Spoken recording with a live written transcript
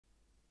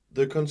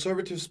The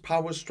Conservatives'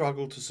 power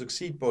struggle to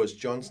succeed Boris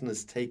Johnson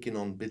is taking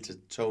on bitter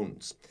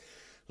tones.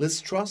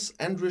 Liz Truss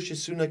and Rishi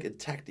Sunak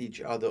attacked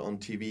each other on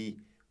TV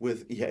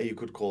with, you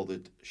could call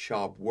it,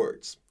 sharp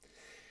words.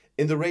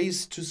 In the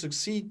race to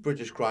succeed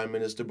British Prime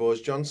Minister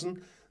Boris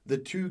Johnson, the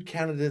two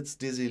candidates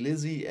Dizzy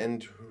Lizzy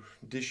and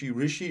Dishy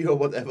Rishi, or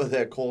whatever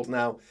they're called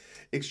now,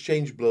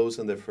 exchanged blows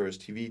in their first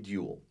TV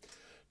duel.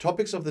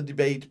 Topics of the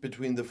debate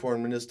between the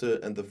Foreign Minister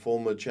and the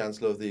former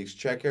Chancellor of the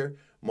Exchequer,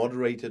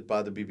 moderated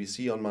by the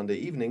BBC on Monday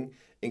evening,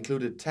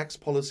 included tax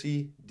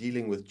policy,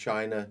 dealing with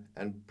China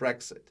and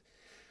Brexit.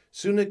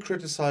 Sunak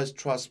criticized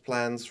Truss'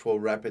 plans for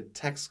rapid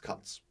tax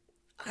cuts.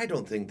 I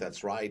don't think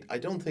that's right, I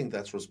don't think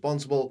that's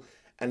responsible,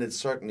 and it's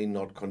certainly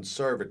not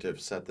conservative,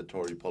 said the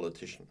Tory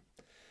politician.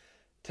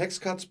 Tax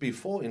cuts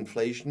before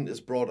inflation is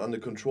brought under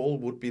control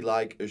would be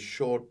like a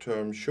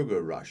short-term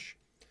sugar rush.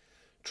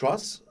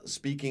 Truss,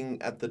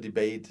 speaking at the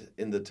debate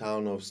in the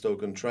town of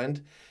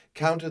Stoke-on-Trent,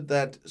 countered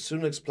that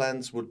Sunak's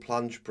plans would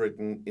plunge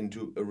Britain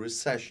into a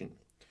recession.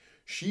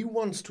 She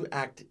wants to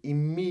act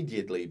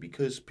immediately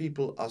because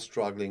people are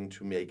struggling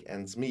to make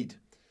ends meet.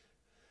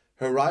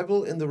 Her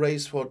rival in the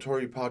race for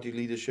Tory party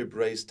leadership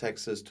raised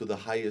taxes to the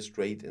highest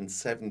rate in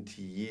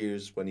 70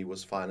 years when he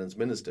was finance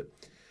minister.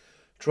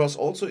 Truss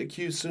also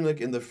accused Sunak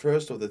in the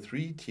first of the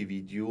three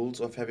TV duels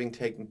of having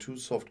taken too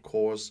soft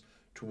course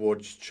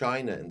towards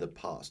China in the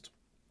past.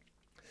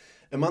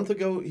 A month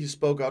ago, he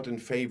spoke out in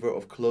favor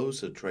of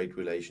closer trade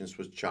relations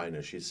with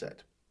China, she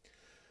said.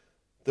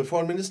 The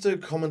foreign minister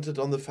commented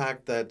on the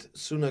fact that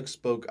Sunak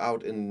spoke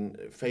out in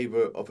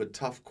favor of a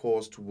tough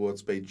course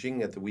towards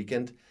Beijing at the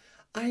weekend.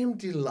 I am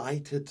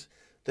delighted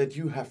that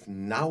you have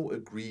now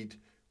agreed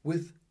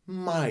with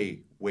my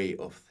way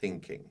of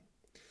thinking.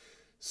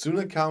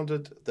 Sunak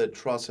countered that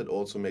Truss had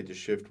also made a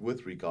shift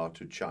with regard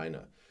to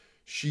China.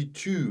 She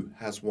too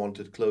has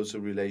wanted closer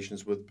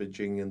relations with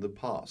Beijing in the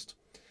past.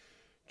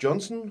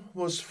 Johnson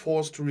was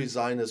forced to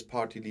resign as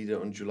party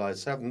leader on July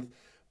 7th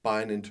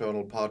by an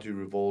internal party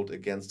revolt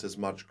against his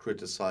much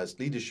criticized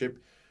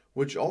leadership,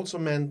 which also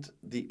meant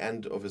the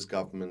end of his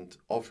government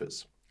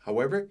office.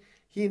 However,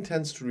 he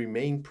intends to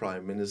remain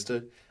Prime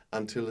Minister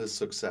until his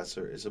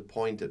successor is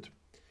appointed.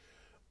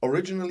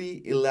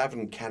 Originally,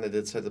 11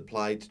 candidates had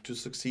applied to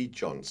succeed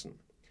Johnson.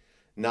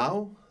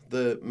 Now,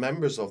 the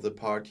members of the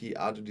party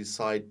are to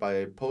decide by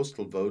a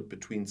postal vote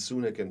between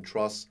Sunak and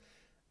Truss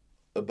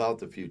about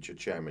the future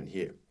chairman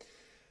here.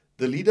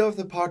 The leader of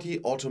the party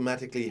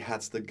automatically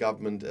heads the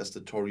government as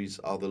the Tories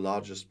are the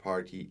largest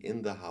party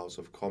in the House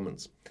of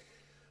Commons.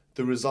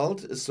 The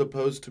result is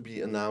supposed to be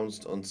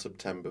announced on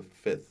September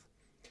 5th.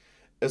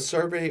 A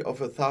survey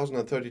of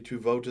 1,032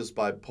 voters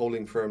by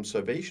polling firm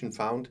Survation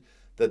found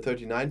that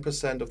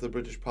 39% of the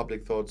British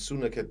public thought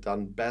Sunak had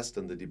done best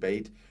in the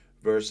debate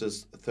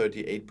versus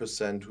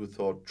 38% who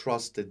thought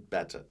Truss did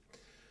better.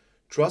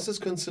 Truss is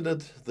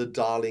considered the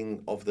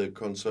darling of the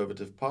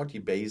Conservative Party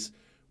base,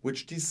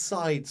 which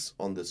decides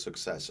on the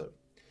successor.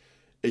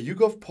 A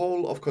YouGov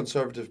poll of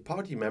Conservative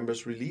Party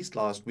members released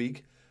last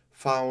week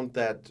found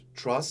that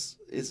Truss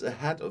is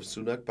ahead of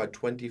Sunak by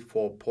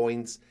 24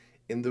 points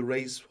in the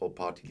race for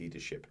party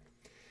leadership.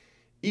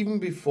 Even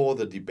before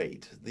the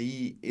debate,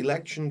 the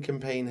election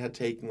campaign had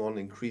taken on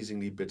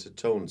increasingly bitter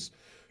tones.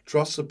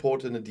 Truss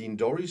supporter Nadine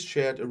Dorries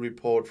shared a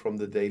report from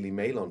the Daily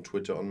Mail on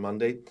Twitter on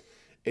Monday,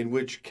 in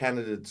which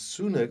candidate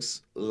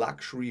Sunak's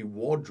luxury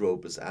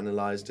wardrobe is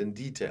analyzed in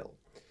detail.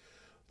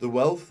 The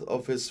wealth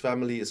of his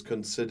family is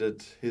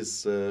considered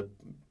his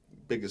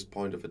biggest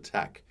point of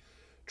attack.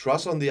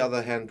 Truss, on the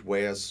other hand,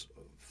 wears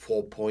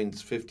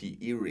 4.50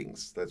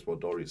 earrings. That's what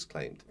Dorries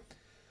claimed.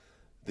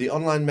 The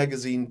online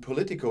magazine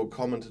Politico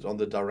commented on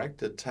the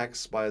direct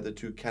attacks by the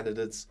two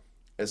candidates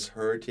as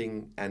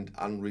hurting and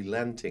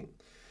unrelenting.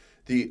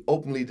 The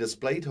openly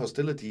displayed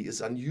hostility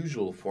is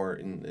unusual for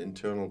an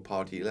internal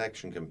party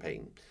election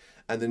campaign,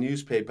 and the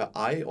newspaper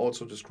I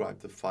also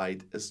described the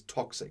fight as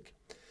toxic.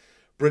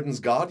 Britain's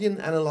Guardian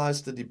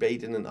analyzed the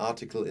debate in an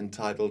article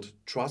entitled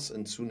 "Truss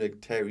and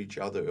Sunak Tear Each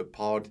Other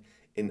Apart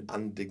in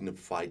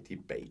Undignified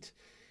Debate."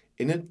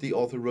 In it, the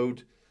author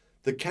wrote,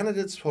 "The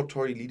candidates for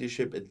Tory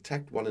leadership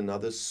attacked one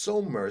another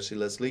so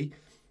mercilessly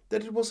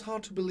that it was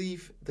hard to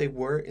believe they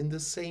were in the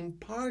same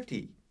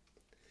party."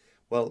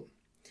 Well,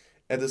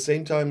 at the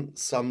same time,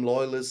 some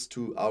loyalists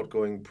to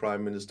outgoing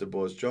Prime Minister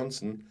Boris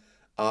Johnson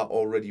are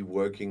already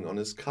working on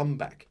his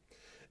comeback.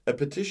 A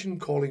petition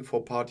calling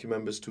for party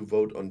members to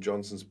vote on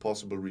Johnson's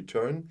possible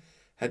return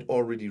had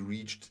already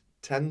reached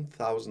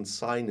 10,000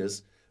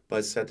 signers by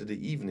Saturday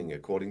evening,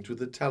 according to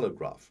The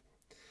Telegraph.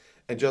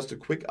 And just a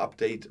quick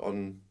update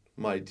on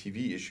my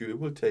TV issue. It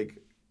will take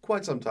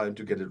quite some time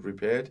to get it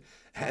repaired,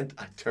 and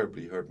I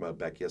terribly hurt my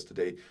back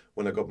yesterday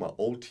when I got my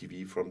old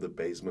TV from the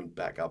basement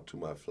back up to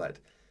my flat.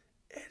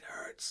 It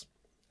hurts.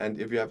 And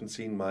if you haven't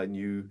seen my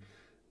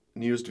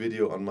newest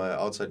video on my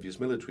Outside Views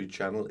Military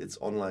channel, it's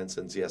online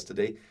since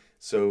yesterday.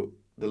 So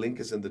the link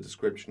is in the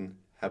description.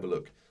 Have a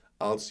look.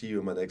 I'll see you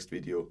in my next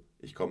video.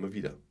 Ich komme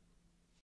wieder.